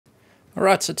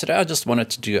Alright, so today I just wanted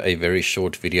to do a very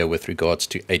short video with regards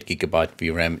to 8GB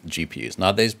VRAM GPUs.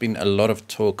 Now there's been a lot of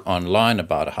talk online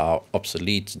about how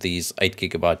obsolete these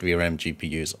 8GB VRAM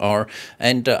GPUs are,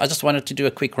 and I just wanted to do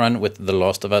a quick run with The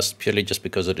Last of Us purely just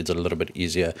because it is a little bit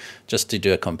easier just to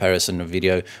do a comparison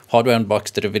video. Hardware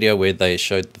Unboxed did a video where they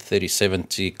showed the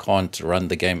 3070 can't run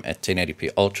the game at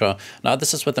 1080p Ultra. Now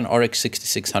this is with an RX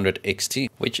 6600 XT,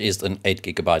 which is an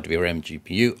 8GB VRAM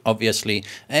GPU obviously,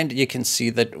 and you can see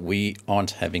that we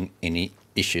aren't having any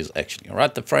issues actually. All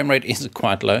right, the frame rate is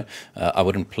quite low. I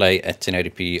wouldn't play at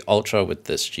 1080p Ultra with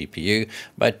this GPU,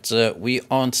 but we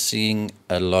aren't seeing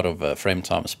a lot of frame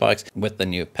time spikes with the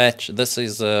new patch. This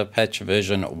is patch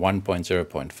version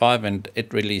 1.0.5 and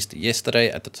it released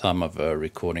yesterday at the time of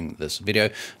recording this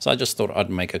video, so I just thought I'd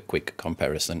make a quick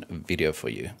comparison video for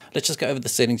you. Let's just go over the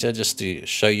settings here just to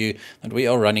show you that we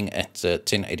are running at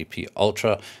 1080p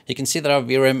Ultra. You can see that our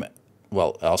VRAM,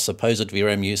 well, our supposed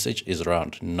VRAM usage is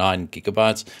around 9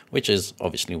 gigabytes, which is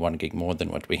obviously 1 gig more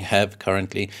than what we have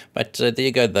currently. But there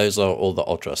you go, those are all the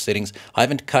Ultra settings. I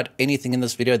haven't cut anything in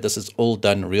this video. This is all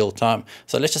done real time.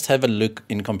 So let's just have a look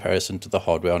in comparison to the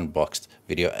Hardware Unboxed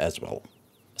video as well.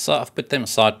 So I've put them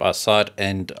side by side,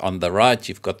 and on the right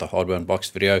you've got the Hardware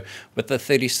Unboxed video with the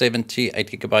 3070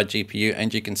 8GB GPU,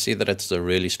 and you can see that it's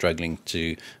really struggling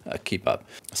to keep up.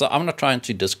 So I'm not trying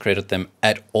to discredit them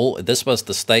at all. This was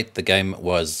the state the game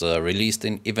was released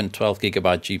in. Even 12GB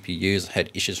GPUs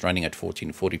had issues running at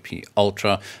 1440p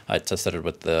Ultra. I tested it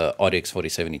with the RTX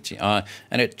 4070 Ti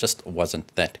and it just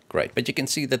wasn't that great. But you can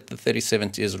see that the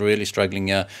 3070 is really struggling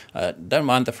here. Don't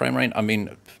mind the frame rate. I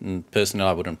mean, personally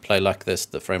I wouldn't play like this.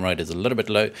 The frame rate is a little bit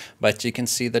low, but you can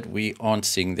see that we aren't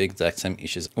seeing the exact same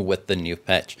issues with the new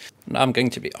patch. Now I'm going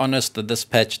to be honest that this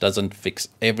patch doesn't fix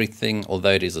everything,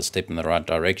 although it is a step in the right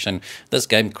direction. This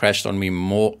game crashed on me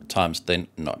more times than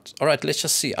not. Alright, let's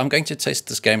just see. I'm going to test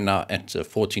this game now at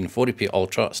 1440p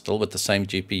Ultra, still with the same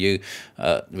GPU.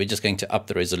 We're just going to up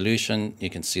the resolution. You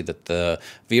can see that the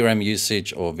VRAM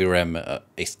usage, or VRAM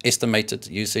estimated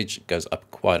usage, goes up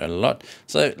quite a lot.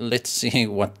 So let's see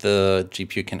what the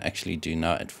GPU can actually do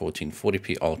now at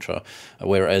 1440p Ultra,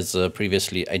 whereas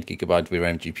previously 8GB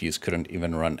VRAM GPUs couldn't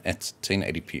even run at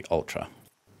 1080p Ultra.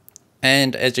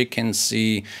 And as you can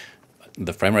see,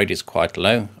 the frame rate is quite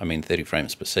low. I mean, 30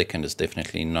 frames per second is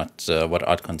definitely not what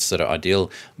I'd consider ideal,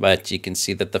 but you can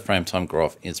see that the frame time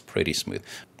graph is pretty smooth.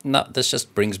 Now, this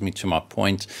just brings me to my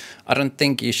point. I don't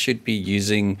think you should be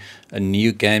using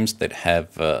new games that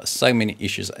have so many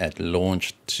issues at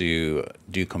launch to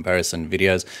do comparison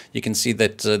videos. You can see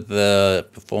that the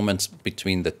performance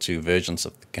between the two versions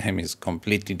of the game is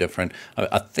completely different.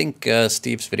 I think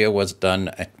Steve's video was done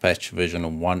at patch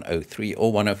version 103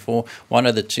 or 104, one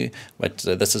of the two, but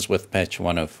this is with patch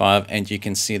 105, and you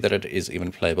can see that it is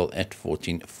even playable at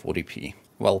 1440p.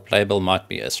 Well, playable might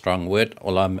be a strong word.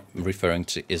 All I'm referring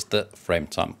to is the frame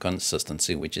time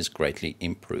consistency, which is greatly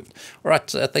improved. All right,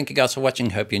 thank you guys for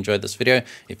watching. Hope you enjoyed this video.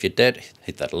 If you did,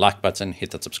 hit that like button, hit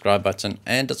that subscribe button,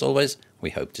 and as always, we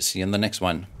hope to see you in the next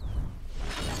one.